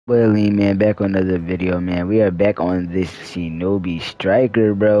Well, man, back on another video, man. We are back on this Shinobi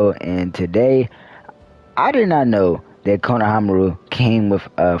Striker, bro. And today, I did not know that Konohamaru came with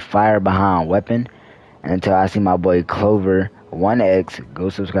a fire behind weapon until I see my boy Clover 1X. Go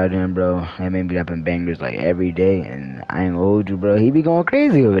subscribe to him, bro. That made me dropping bangers like every day, and I ain't gonna hold you, bro. He be going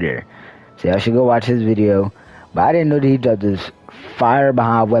crazy over there. So y'all should go watch his video. But I didn't know that he dropped this fire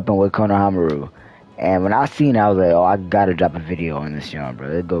behind weapon with Konohamaru. And when I seen it, I was like, oh, I gotta drop a video on this channel,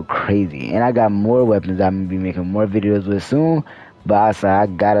 bro. It go crazy. And I got more weapons I'm gonna be making more videos with soon. But I said, I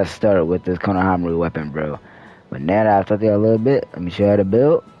gotta start with this Konohamaru weapon, bro. But now that I've talked to you a little bit, let me show you how to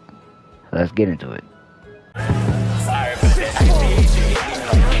build. Let's get into it.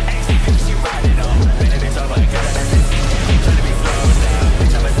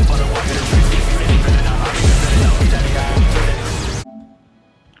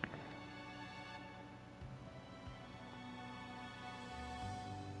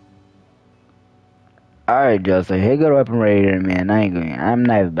 Alright, Joe, so here go the weapon right here, man. I'm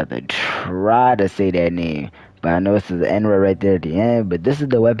not even about to try to say that name. But I know it's the N word right there at the end. But this is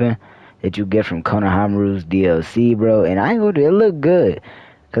the weapon that you get from Konohamaru's DLC, bro. And I ain't gonna do it look good.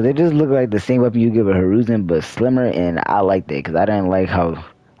 Because it just looked like the same weapon you get with Hiruzen, but slimmer. And I liked it, because I didn't like how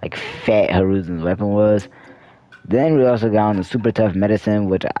fat Hiruzen's weapon was. Then we also got on the super tough medicine,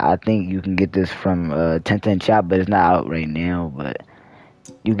 which I think you can get this from 10 Shop, but it's not out right now. But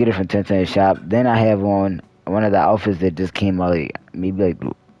you get it from 10 Shop. Then I have on one of the outfits that just came out maybe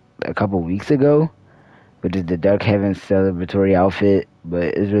a couple weeks ago, which is the Dark Heaven celebratory outfit, but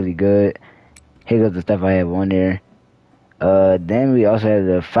it's really good. Here goes the stuff I have on there. Then we also have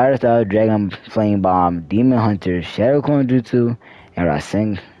the Fire Style Dragon Flame Bomb, Demon Hunter, Shadow Clone Jutsu, and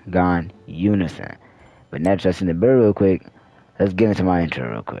Rasengan Unison. But now just in the build real quick, let's get into my intro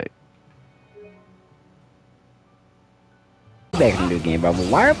real quick. Back in the game, bro.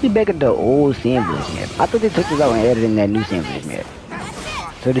 Why aren't we back at the old samplers map? I thought they took this out and added in that new samplers map.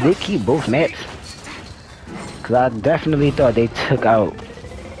 So did they keep both maps? Cause I definitely thought they took out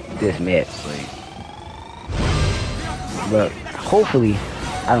this map, but hopefully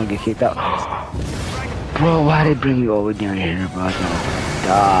I don't get kicked out. Bro, why they bring you over down here, bro? I gonna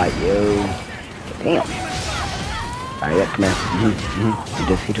die, yo. Damn. Alright, yep, come here. You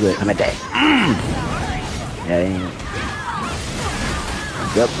just hit you with come at that. Yeah,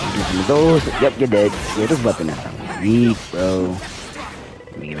 yep, do some of those. Yep, you're dead. Yeah, this weapon is weak, bro.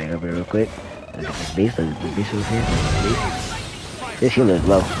 Let me get back over here real quick. Look at this base. Look at this base over here. Base. This healer is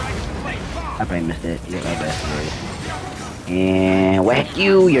low. I probably missed it. Yeah, my bad. And whack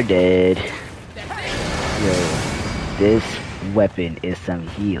you, you're dead. Yo, this weapon is some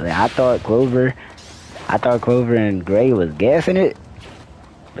heat. Like, I thought Clover and Gray was gassing it,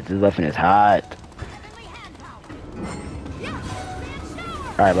 but this weapon is hot.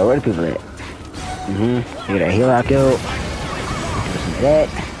 Alright, but where the people at? You got a heal I killed. Do some of that.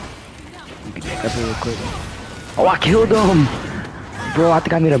 You can back up here real quick. Oh, I killed him! Bro, I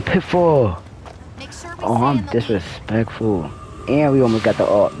think I made a pitfall. Oh, I'm disrespectful. And we almost got the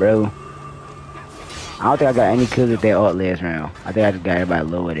ult, bro. I don't think I got any kills with that ult last round. I think I just got everybody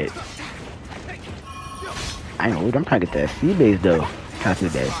low with it. I know, I'm trying to get that C-base though. Trying to see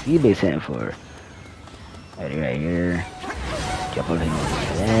what that C-base hitting for. Right here. Jump over here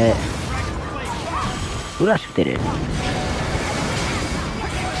like that. Who did I shoot that at?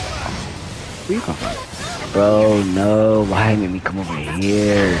 Where you come from? Bro, no. Why made me come over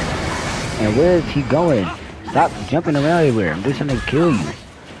here? And where is he going? Stop jumping around everywhere. I'm just trying to kill you.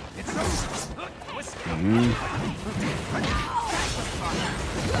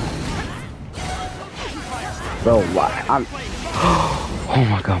 Bro, why? Oh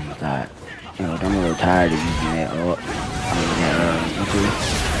my god, I'm tired. You know, I'm a little tired of using that.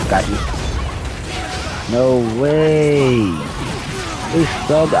 Got you. No way. They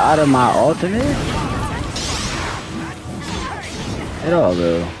subbed out of my ultimate? At all,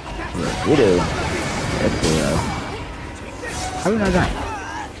 bro. We do. That's cool, though. How we not dying?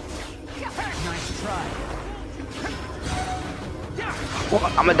 Well,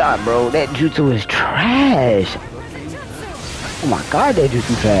 I'ma die, bro. That jutsu is trash. Oh my god, that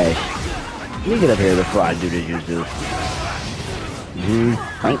jutsu trash. Let me get up here before I do the jutsu.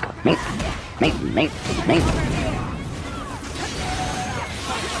 Make. Look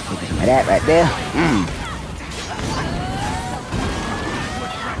at some of that right there.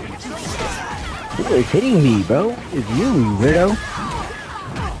 Who is hitting me, bro? It's you weirdo.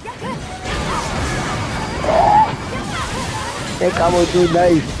 That combo too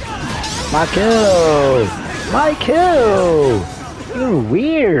nice. My kill. You're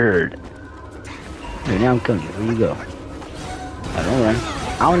weird. Okay, now I'm coming. Where you go? I don't run.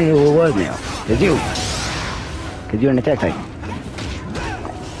 I don't even know who it was now. It's you. Cause you're an attack type.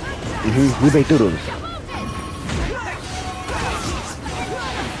 We break through those.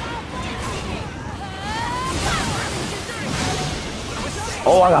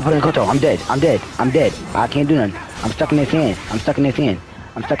 Oh, I got put in Koto. I'm dead. I'm dead. I'm dead. I can't do nothing. I'm stuck in his hand. I'm stuck in his hand.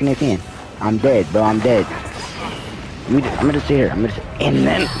 I'm stuck in his hand. I'm dead, bro. I'm dead. I'm gonna sit here. I'm gonna sit. And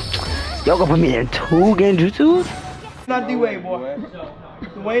then y'all gonna put me in 2 genjutsus? Not the way, boy.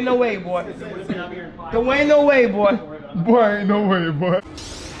 There ain't no way, boy. There ain't no way, boy. Boy, ain't no way, boy.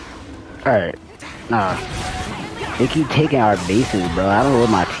 Alright. Nah. They keep taking our bases, bro. I don't know what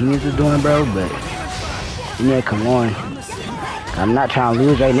my teammates is doing, bro, but yeah, come on. I'm not trying to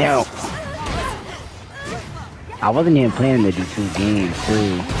lose right now. I wasn't even planning to do 2 games,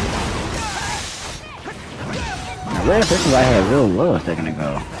 too. Now, where the person I had real low a second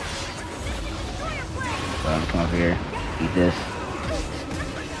ago? So I'm come over here, eat this.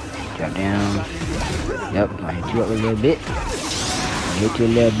 Drop down. Yep, I'll hit you up a little bit. I'll hit you a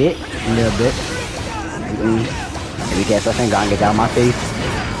little bit. Maybe get something gone, get out of my face.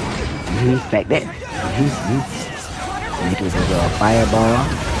 Like that. Hit you with a little fireball.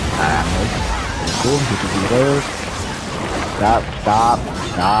 That's cool. Hit you with those. Stop.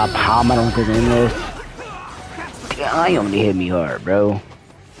 How am I don't get in this? I only hit me hard, bro.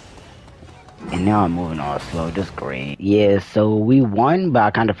 And now I'm moving all slow, just great. Yeah, so we won, but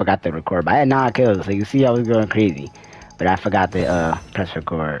I kind of forgot to record. But I had 9 kills, so you see I was going crazy. But I forgot to press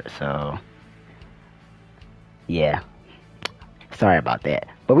record, so yeah. Sorry about that.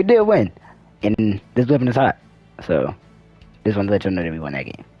 But we did win. And this weapon is hot. So just want to let you know that we won that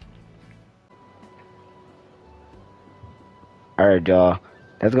game. Alright, y'all.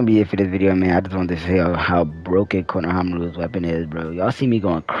 That's gonna be it for this video, man. I just wanted to show how broken Konohamaru's weapon is, bro. Y'all see me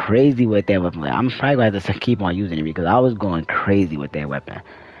going crazy with that weapon. Like, I'm probably gonna have to keep on using it because I was going crazy with that weapon.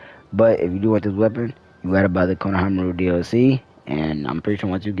 But if you do want this weapon, you gotta buy the Konohamaru DLC. And I'm pretty sure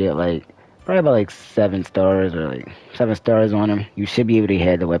once you get like probably about like 7 stars or like 7 stars on him, you should be able to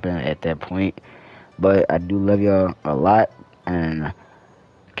have the weapon at that point. But I do love y'all a lot, and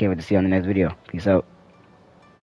can't wait to see you on the next video. Peace out.